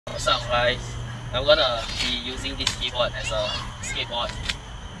What's up guys? I'm gonna be using this keyboard as a skateboard.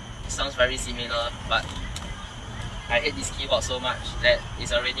 It sounds very similar, but I hate this keyboard so much that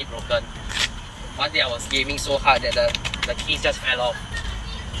it's already broken. One day I was gaming so hard that the keys just fell off.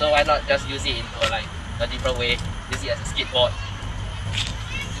 So why not just use it into like a different way, use it as a skateboard.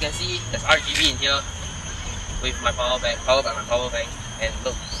 You can see there's RGB in here with my power bank, powered by my power bank, and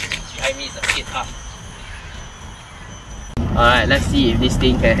look, behind me is a skate park. Alright, let's see if this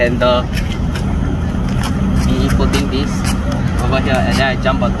thing can handle me putting this over here and then I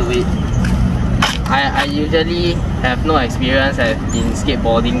jump onto it. I usually have no experience in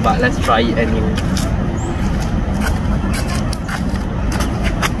skateboarding, but let's try it anyway.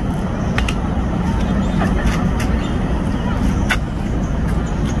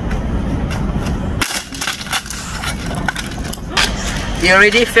 We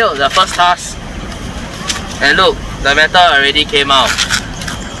already failed the first task, and look, the metal already came out.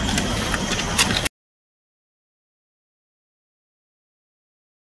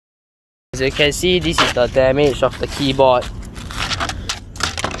 As you can see, this is the damage of the keyboard.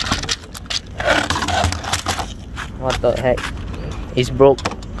 What the heck? It's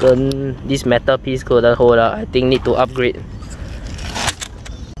broken. This metal piece couldn't hold up. I think need to upgrade.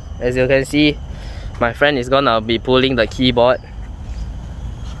 As you can see, my friend is gonna be pulling the keyboard.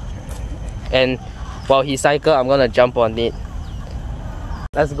 And while he cycles, I'm gonna jump on it.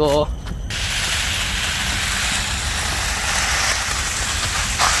 Let's go.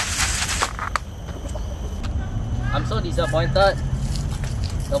 I'm so disappointed.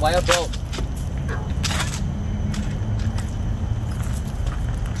 The wire broke.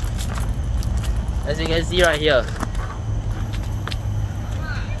 As you can see right here.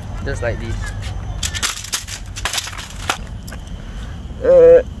 Just like this.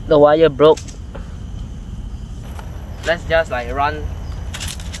 The wire broke. Let's just like run.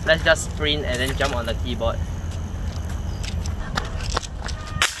 Let's just sprint and then jump on the keyboard.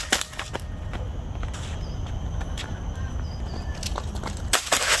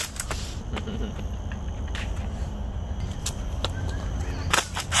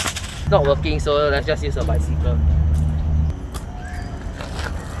 It's not working, so let's just use a bicycle.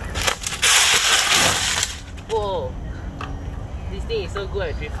 Whoa! This thing is so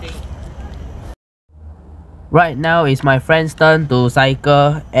good at drifting. Right now it's my friend's turn to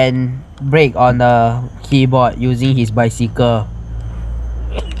cycle and brake on the keyboard using his bicycle.